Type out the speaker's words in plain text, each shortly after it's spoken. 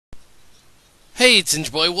Hey, it's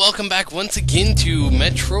Ninja Boy. Welcome back once again to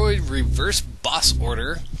Metroid Reverse Boss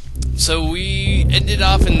Order. So we ended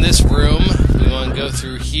off in this room. We want to go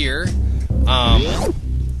through here. I'm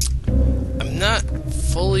not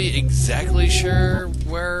fully exactly sure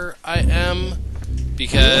where I am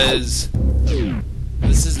because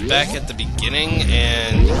this is back at the beginning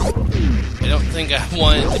and I don't think I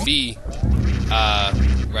want it to be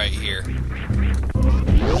right here.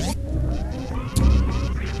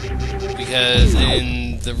 Because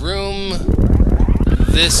in the room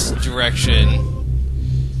this direction,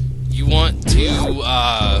 you want to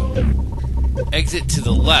exit to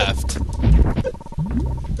the left.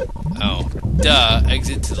 Oh, duh,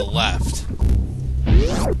 exit to the left.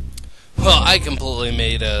 Well, I completely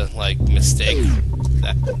made a mistake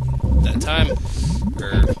that time,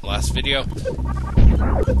 or last video.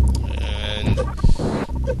 And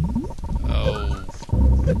oh,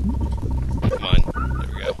 come on,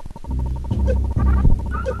 there we go.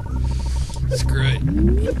 Screw it.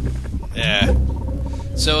 Yeah.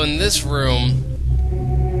 So in this room,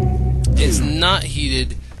 it's not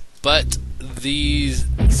heated, but these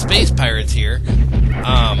space pirates here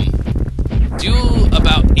do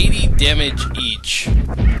about 80 damage each.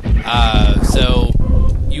 So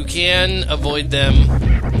you can avoid them,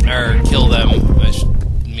 or kill them,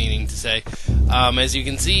 meaning to say. As you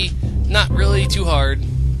can see, not really too hard.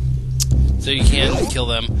 So you can kill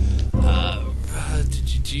them.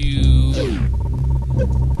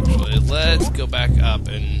 Actually, let's go back up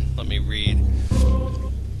and let me read.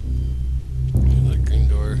 The green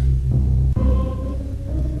door.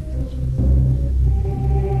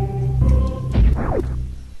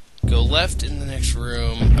 Go left in the next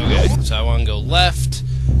room. Okay, so I want to go left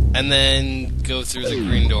and then go through the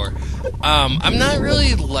green door. I'm not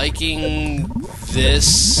really liking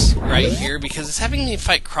this right here because it's having me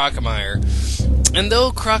fight Crocomire. And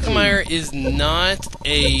though Crocomire is not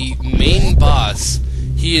a main boss,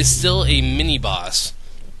 he is still a mini-boss.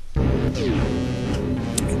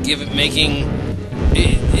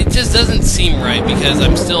 It just doesn't seem right because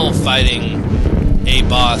I'm still fighting a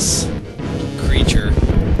boss creature.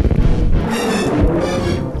 Come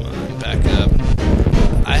on, back up.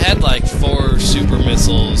 I had like 4 super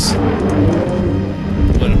missiles.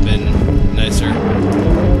 Would have been nicer.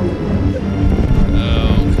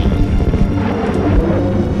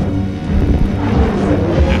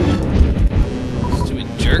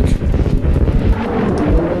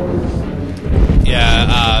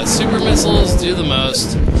 Super missiles do the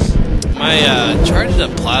most. My charged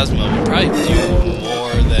up plasma would probably do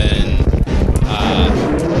more than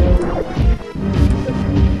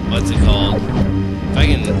what's it called? If I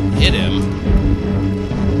can hit him.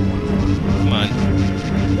 Come on.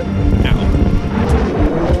 Ow.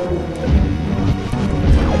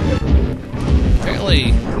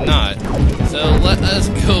 Apparently not. So let us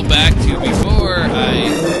go back to before I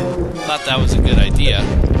thought that was a good idea.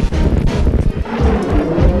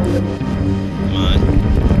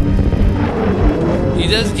 He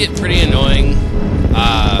does get pretty annoying,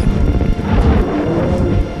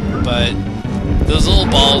 but those little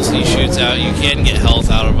balls he shoots out, you can get health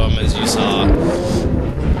out of them, as you saw.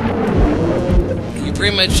 You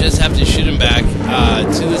pretty much just have to shoot him back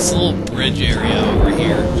to this little bridge area over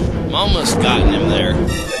here. I'm almost gotten him there.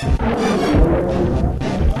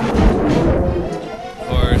 Of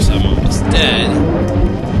course, I'm almost dead.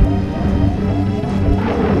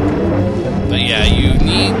 But yeah, you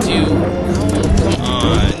need to... Come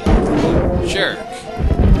on. Jerk.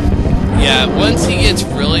 Yeah, once he gets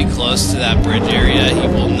really close to that bridge area, he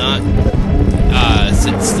will not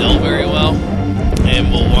sit still very well,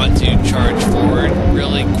 and will want to charge forward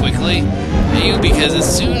really quickly at you, because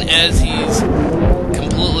as soon as he's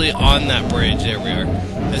completely on that bridge, there we are,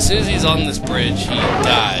 as soon as he's on this bridge, he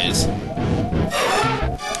dies.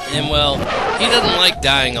 And well, he doesn't like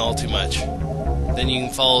dying all too much. Then you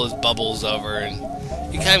can follow his bubbles over, and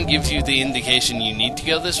it kind of gives you the indication you need to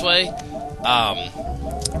go this way, a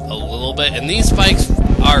little bit. And these spikes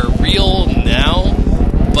are real now,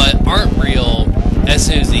 but aren't real as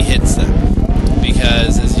soon as he hits them,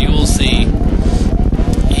 because as you will see,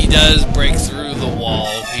 he does break through the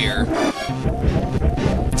wall here,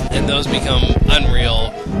 and those become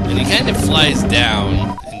unreal, and he kind of flies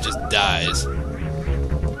down and just dies.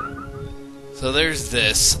 So there's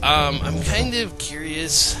this. I'm kind of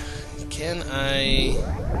curious. Can I...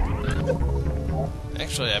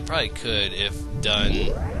 Actually, I probably could if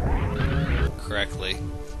done correctly.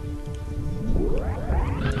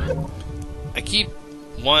 I keep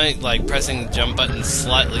pressing the jump button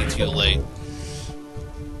slightly too late.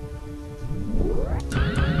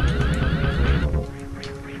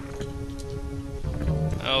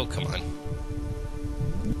 Oh, come on.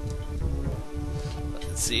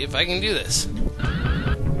 let's see if I can do this. And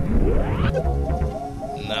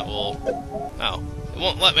that will... Oh, it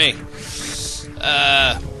won't let me.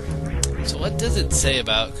 So what does it say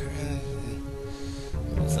about...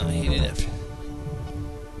 It's not heated after...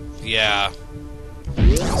 Yeah.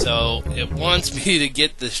 So it wants me to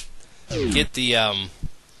get the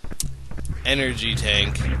energy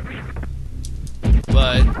tank,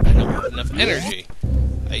 but I don't have enough energy.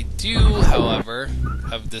 I do, however,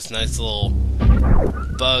 have this nice little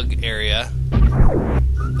bug area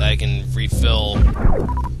that I can refill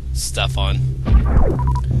stuff on.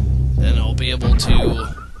 Then I'll be able to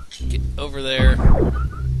get over there. There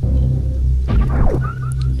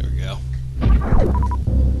we go.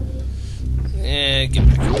 And get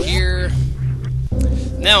back up here.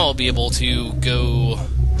 Now I'll be able to go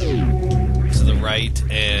to the right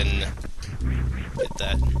and get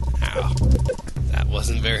that. Ow. That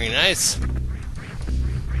wasn't very nice.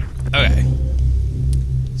 Okay.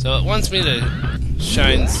 So it wants me to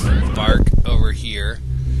shine spark over here.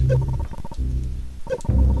 Come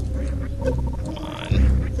on.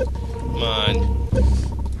 Come on.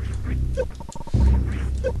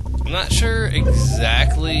 I'm not sure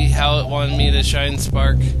exactly how it wanted me to shine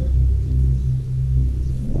spark,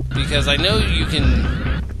 because I know you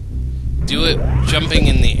can do it jumping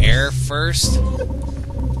in the air first.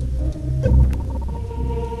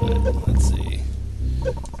 But let's see.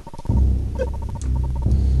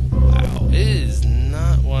 Wow, it is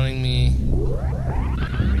not wanting me.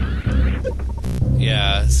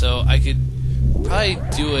 Yeah, so I could probably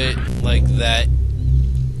do it like that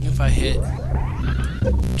if I hit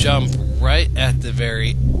jump right at the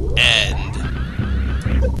very end.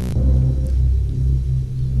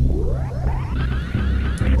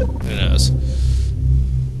 Who knows?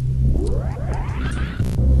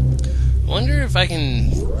 I wonder if I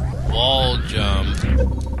can wall jump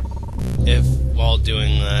while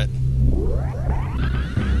doing that.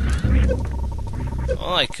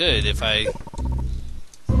 Well, I could if I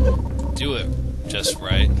do it just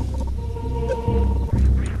right.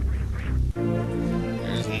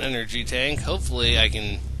 There's an energy tank. Hopefully I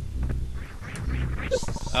can...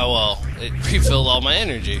 Oh well, it refilled all my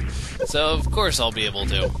energy. So of course I'll be able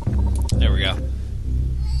to. There we go.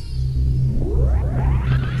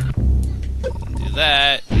 Do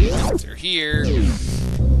that. Through here.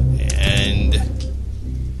 And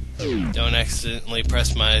don't accidentally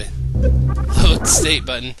press my load state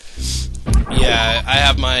button. Yeah, I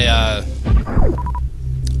have my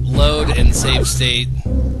load and save state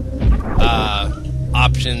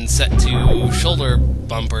option set to shoulder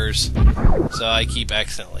bumpers, so I keep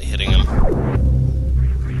accidentally hitting them.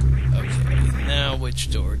 Okay, now which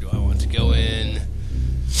door do I want to go in?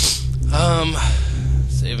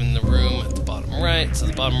 Saving the room at the bottom right, so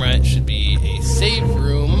the bottom right should be a save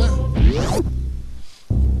room.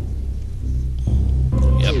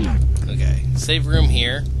 Yep, okay, save room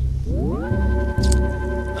here.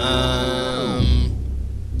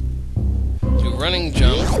 Do running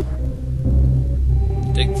jump.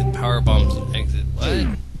 Dig the power bombs and exit. What?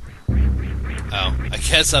 Oh, I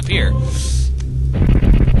guess up here.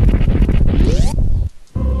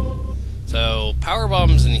 So, power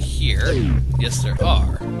bombs in here. Yes, there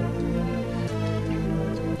are.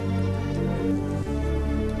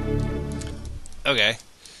 Okay.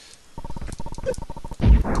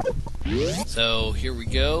 So, here we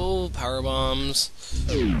go. Power bombs.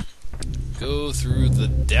 Go through the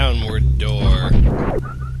downward door.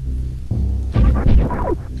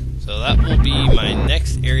 So that will be my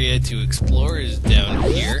next area to explore, is down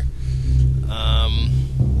here.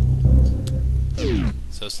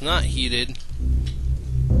 So it's not heated.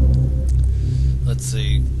 Let's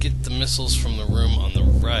see, get the missiles from the room on the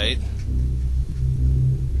right.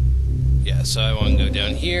 Yeah, so I want to go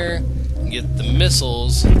down here and get the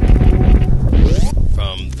missiles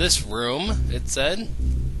from this room, it said.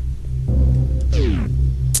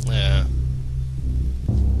 Yeah.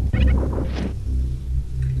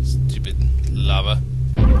 Stupid lava.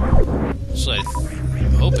 So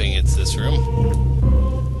I'm hoping it's this room.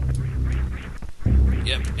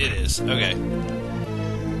 Yep, it is. Okay.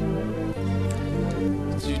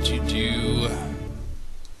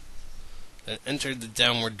 Then enter the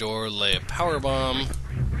downward door, lay a power bomb.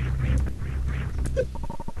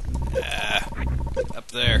 Ah, up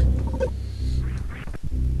there.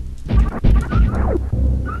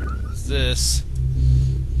 What's this?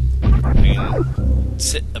 I can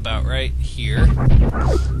sit about right here.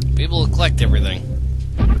 Be able to collect everything.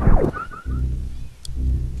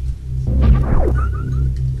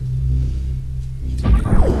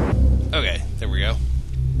 Okay, there we go.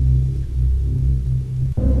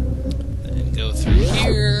 Then go through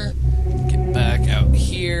here, get back out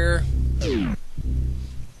here.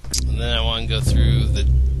 go through the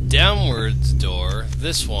downwards door,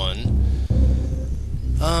 this one.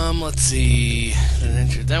 Let's see. Then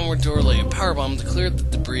enter the downward door, lay a power bomb to clear the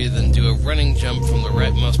debris, then do a running jump from the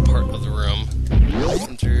rightmost part of the room.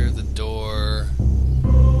 Enter the door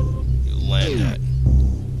you land at.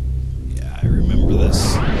 Yeah, I remember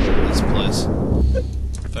this place.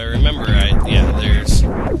 If I remember right, yeah, there's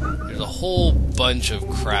a whole bunch of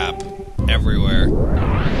crap everywhere.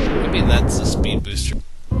 Maybe that's the speed booster.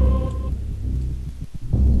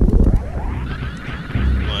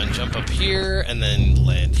 Jump up here, and then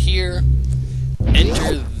land here.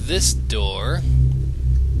 Enter this door.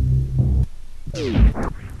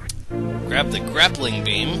 Grab the grappling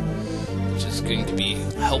beam, which is going to be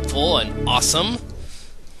helpful and awesome.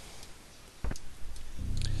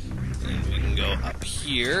 And we can go up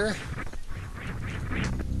here.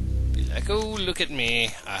 Be like, oh, look at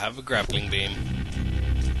me. I have a grappling beam.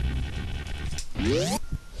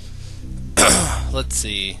 Let's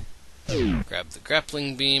see. Grab the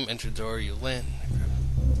grappling beam, enter door, you land.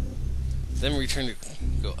 Then return to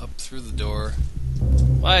go up through the door.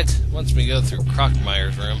 What? Wants me to go through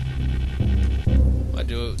Crockmeyer's room. Why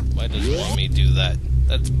does it want me to do that?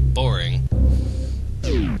 That's boring. I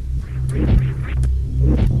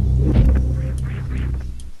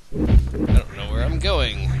don't know where I'm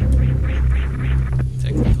going.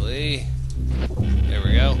 Technically. There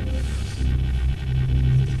we go.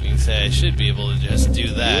 You can say I should be able to just do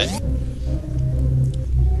that.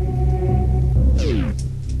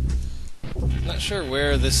 Not sure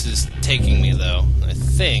where this is taking me, though. I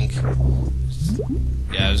think...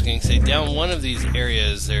 Yeah, I was going to say, down one of these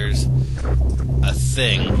areas, there's a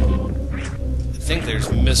thing. I think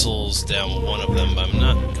there's missiles down one of them, but I'm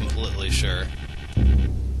not completely sure.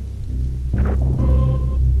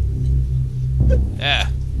 Yeah,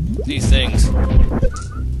 these things.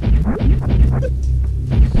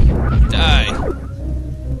 Die.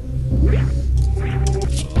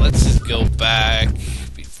 So let's just go back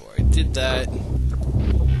before I did that.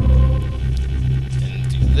 And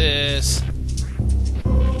do this.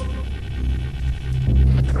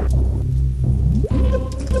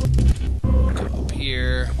 Go up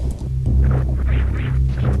here.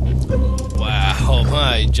 Wow,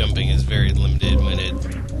 my jumping is very limited when it...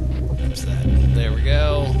 What's that? There we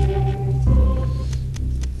go.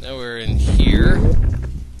 Now we're in here.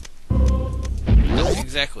 Not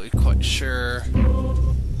exactly quite sure.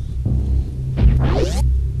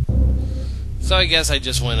 So I guess I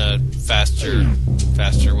just went a faster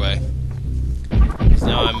way. So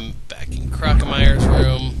now I'm back in Crockmeyer's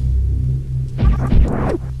room.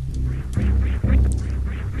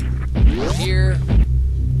 Here.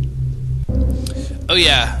 Oh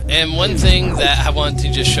yeah, and one thing that I want to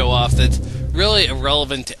just show off that's really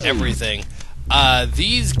irrelevant to everything.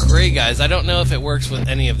 These gray guys, I don't know if it works with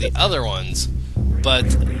any of the other ones, but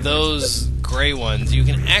those gray ones you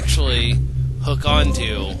can actually hook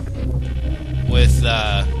onto with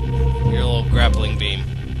your little grappling beam.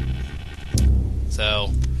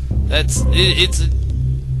 So it's a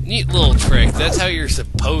neat little trick. That's how you're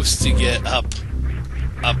supposed to get up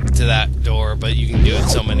to that door, but you can do it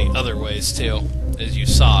so many other ways too, as you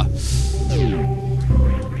saw. If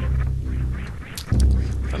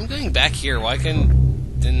I'm going back here, why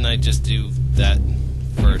didn't I just do that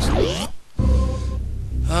first?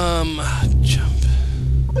 Jump.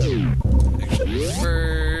 Actually,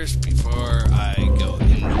 first, before I go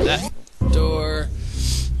in that door,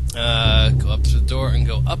 go up to the door and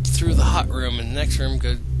go up through the hot room. In the next room,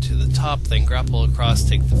 go to the top, then grapple across,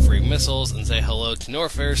 take the free missiles, and say hello to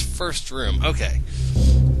Norfair's first room. Okay.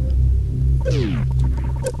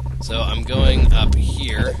 So I'm going up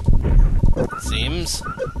here, it seems.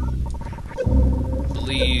 I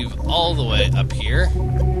believe all the way up here.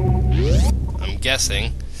 I'm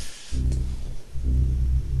guessing.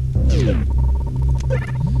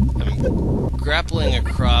 I'm grappling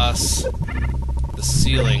across the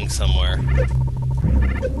ceiling somewhere.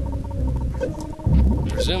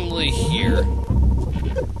 Presumably here.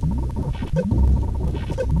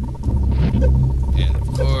 And of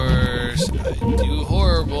course, I do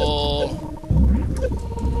horrible.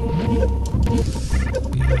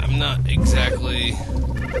 Yeah, I'm not exactly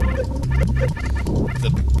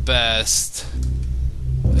the best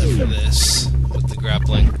at this with the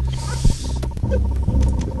grappling.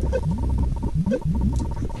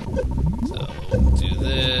 So, do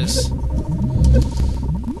this.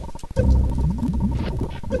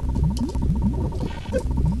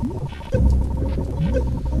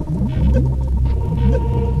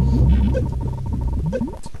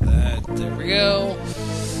 There we go.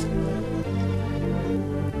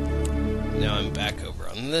 Now I'm back over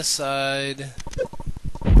on this side.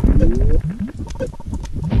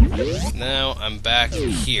 Now I'm back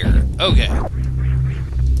here. Okay.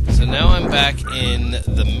 So now I'm back in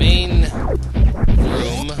the main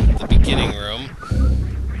room, the beginning room.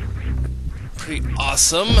 Pretty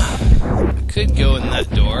awesome. I could go in that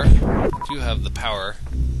door. I do have the power.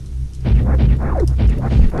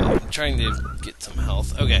 But I'm trying to get some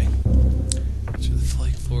health. Okay. Through the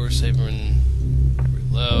flank floor, save and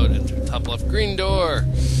reload. Enter the top left green door.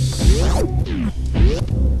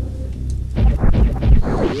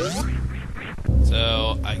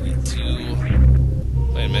 So I get to...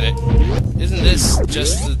 Wait a minute. Isn't this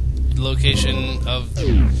just the location of...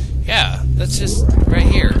 Yeah, that's just right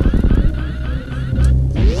here.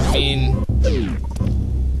 I mean...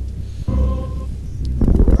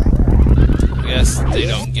 I guess they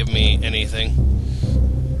don't give me anything.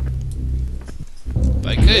 But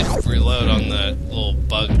I could reload on the little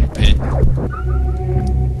bug pit.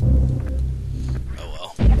 Oh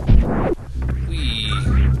well. Whee.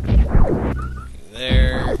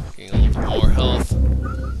 There. Getting a little bit more health.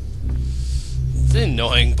 The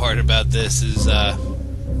annoying part about this is,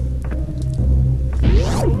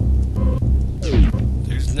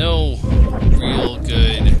 there's no real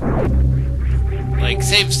good... Like,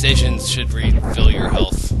 save stations should refill your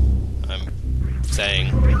health, I'm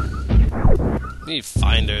saying. You need to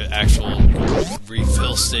find an actual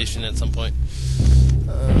refill station at some point.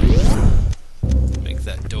 Make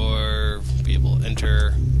that door be able to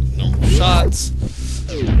enter normal shots.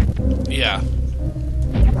 Yeah.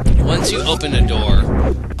 Once you open a door,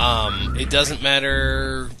 it doesn't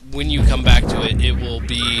matter when you come back to it, it will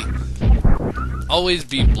be always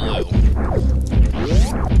be blue.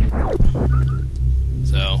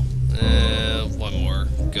 So, one more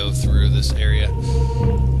go through this area.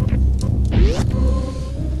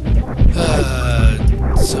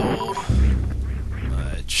 So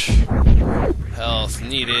much health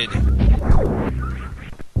needed.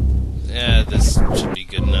 Yeah, this should be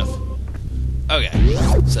good enough. Okay,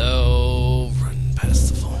 so run past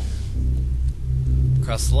the fall.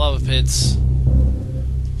 Across the lava pits.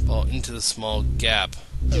 Fall into the small gap.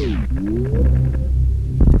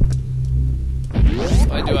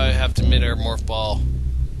 Why do I have to mid-air morph ball?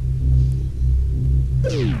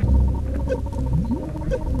 There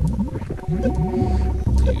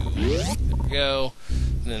we go.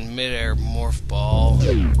 And then mid-air morph ball.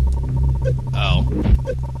 Oh.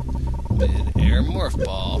 Mid-air morph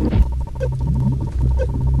ball.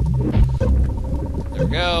 There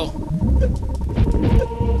we go.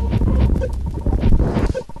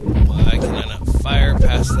 Why can I not fire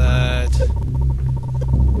past that?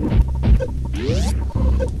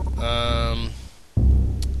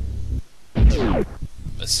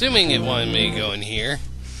 Assuming it wanted me to go in here.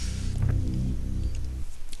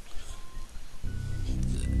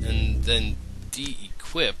 And then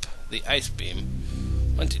de-equip the ice beam.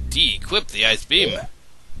 Want to de-equip the ice beam.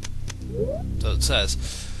 So it says.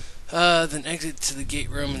 Then exit to the gate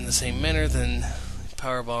room in the same manner, then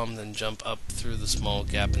power bomb, then jump up through the small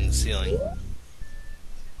gap in the ceiling.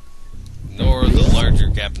 Ignore the larger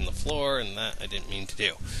gap in the floor, and that I didn't mean to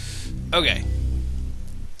do. Okay.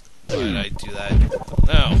 Why did I do that?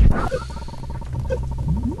 No.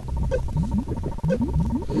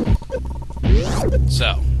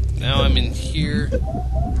 So, now I'm in here,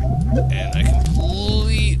 and I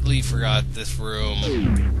completely forgot this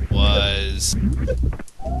room was...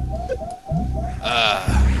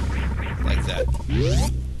 like that.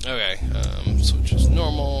 Okay, switch is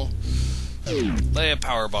normal. Lay a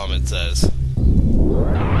power bomb, it says.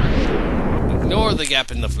 Ignore the gap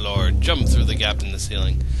in the floor. Jump through the gap in the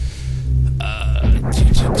ceiling.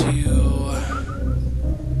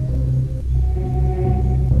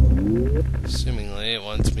 Assumingly, it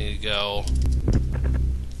wants me to go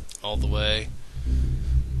all the way.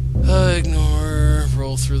 Ignore.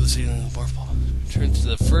 Roll through the ceiling of the morph ball. Turn to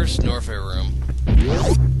the first Norfair room.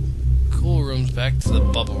 Cool rooms back to the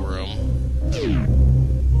bubble room.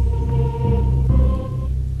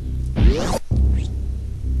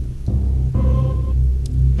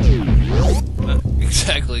 Not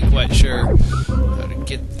exactly quite sure how to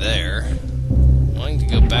get there. I'm wanting to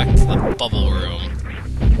go back to the bubble room.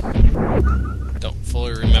 Don't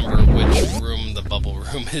fully remember which room the bubble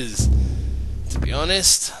room is, to be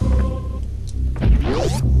honest.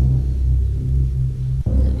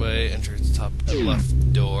 Way, enter the top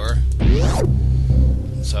left door.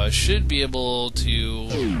 So I should be able to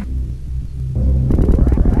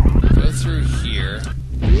go through here.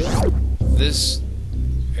 This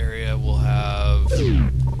area will have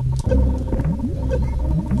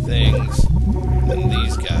things and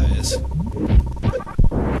these guys.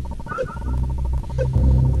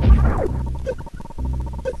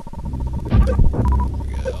 There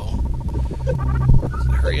we go.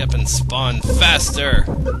 on, spawn faster!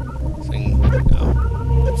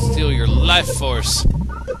 Steal your life force!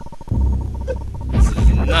 This is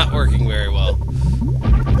not working very well.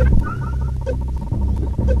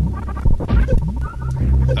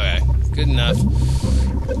 Okay, good enough.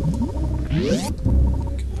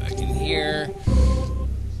 Get back in here.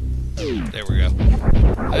 There we go.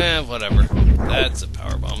 Whatever. That's a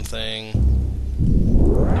powerbomb thing.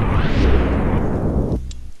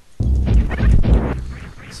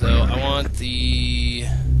 So I want the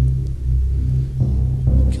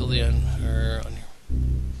kill the on your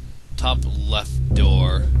top left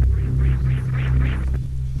door.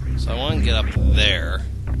 So I want to get up there.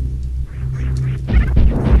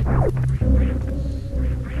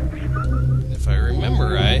 If I remember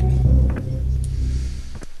right,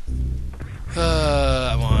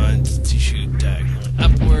 I want to shoot diagonally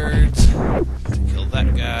upwards to kill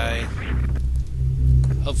that guy.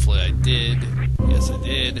 Hopefully I did. Yes, I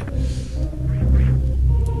did. There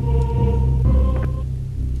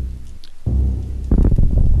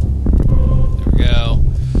we go.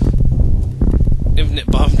 Infinite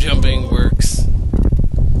bomb jumping works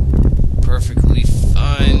perfectly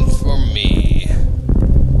fine for me.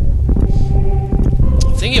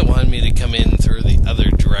 I think it wanted me to come in through the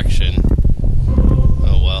other direction.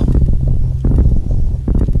 Oh well.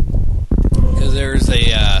 Because there's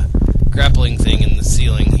a grappling thing in the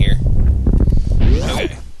ceiling here.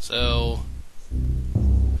 Okay, so...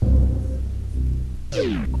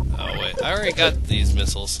 Oh wait, I already got these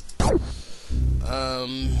missiles.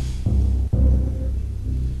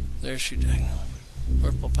 There, shoot diagonal.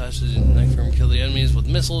 Purple passes in the knife room, kill the enemies with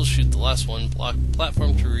missiles, shoot the last one, block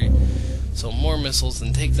platform to so more missiles,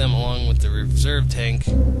 then take them along with the reserve tank.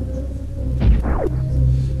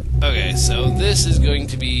 Okay, so this is going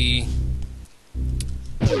to be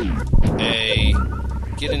a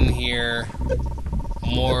get in here,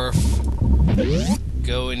 morph,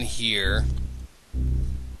 go in here,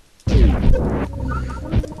 get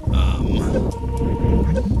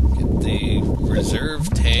the reserve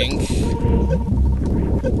tank,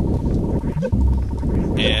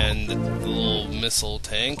 and the little missile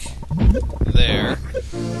tank there.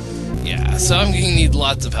 Yeah, so I'm going to need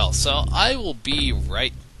lots of health, so I will be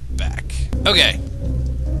right back. Okay.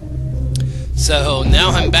 So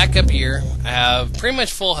now I'm back up here. I have pretty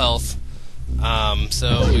much full health.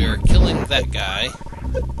 So we are killing that guy.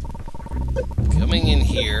 Coming in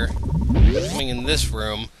here. Coming in this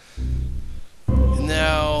room. And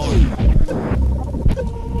now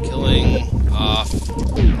killing off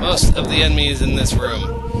most of the enemies in this room.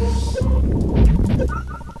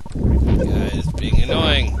 The guy is being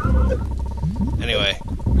annoying. Anyway,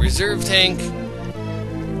 reserve tank.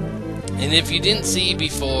 And if you didn't see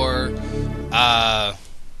before,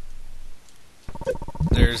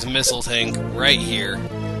 there's a missile tank right here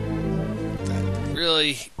that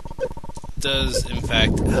really does in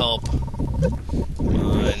fact help. Come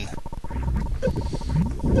on.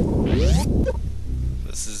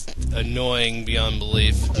 This is annoying beyond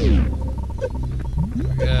belief. There we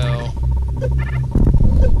go.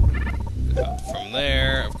 From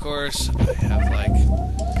there, of course, I have like...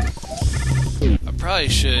 I probably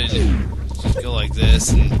should just go like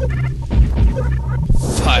this and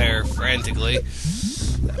fire frantically.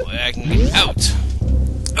 That way I can get out.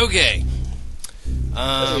 Okay.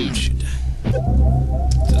 Shoot.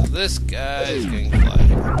 So this guy is going to fly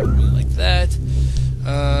up at me like that.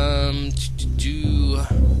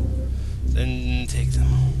 Then take them.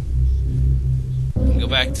 And go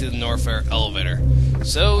back to the Norfair elevator.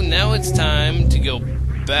 So now it's time to go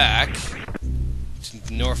back to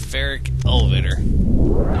the Norfairic elevator.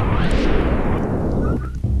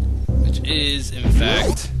 Which is, in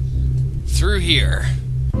fact, through here.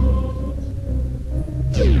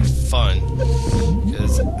 Fun,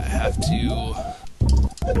 because I have to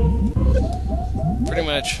pretty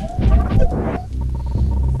much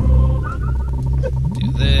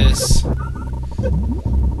do this,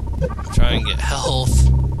 try and get health.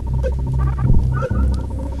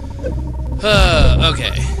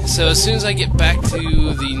 Okay, so as soon as I get back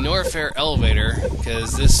to the Norfair elevator,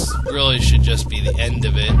 because this really should just be the end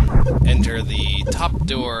of it, enter the top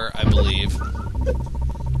door, I believe.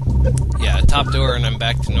 Yeah, top door, and I'm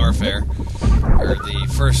back to Norfair, or the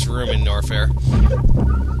first room in Norfair.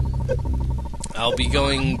 I'll be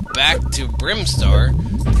going back to Brimstar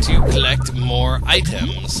to collect more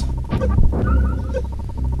items.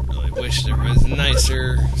 Really wish there was a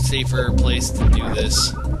nicer, safer place to do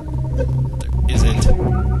this. There isn't.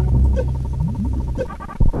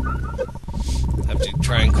 Have to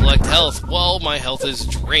try and collect health while my health is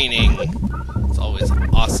draining. It's always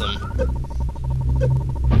awesome.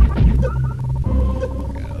 There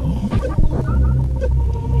we go.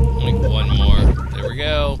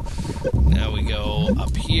 go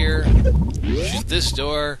up here, shoot this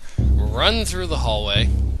door, run through the hallway,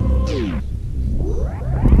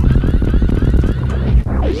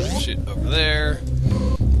 shoot over there.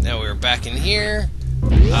 Now we're back in here,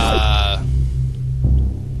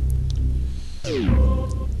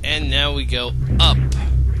 and now we go up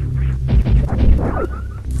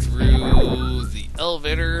through the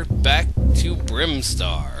elevator back to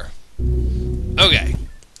Brimstar. Okay,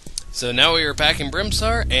 so now we are back in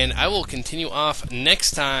Brimstar, and I will continue off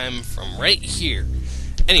next time from right here.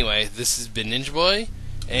 Anyway, this has been Ninja Boy,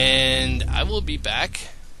 and I will be back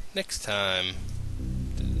next time.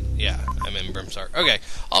 Yeah, I'm in Brimstar. Okay,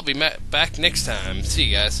 I'll be back next time. See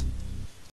you guys.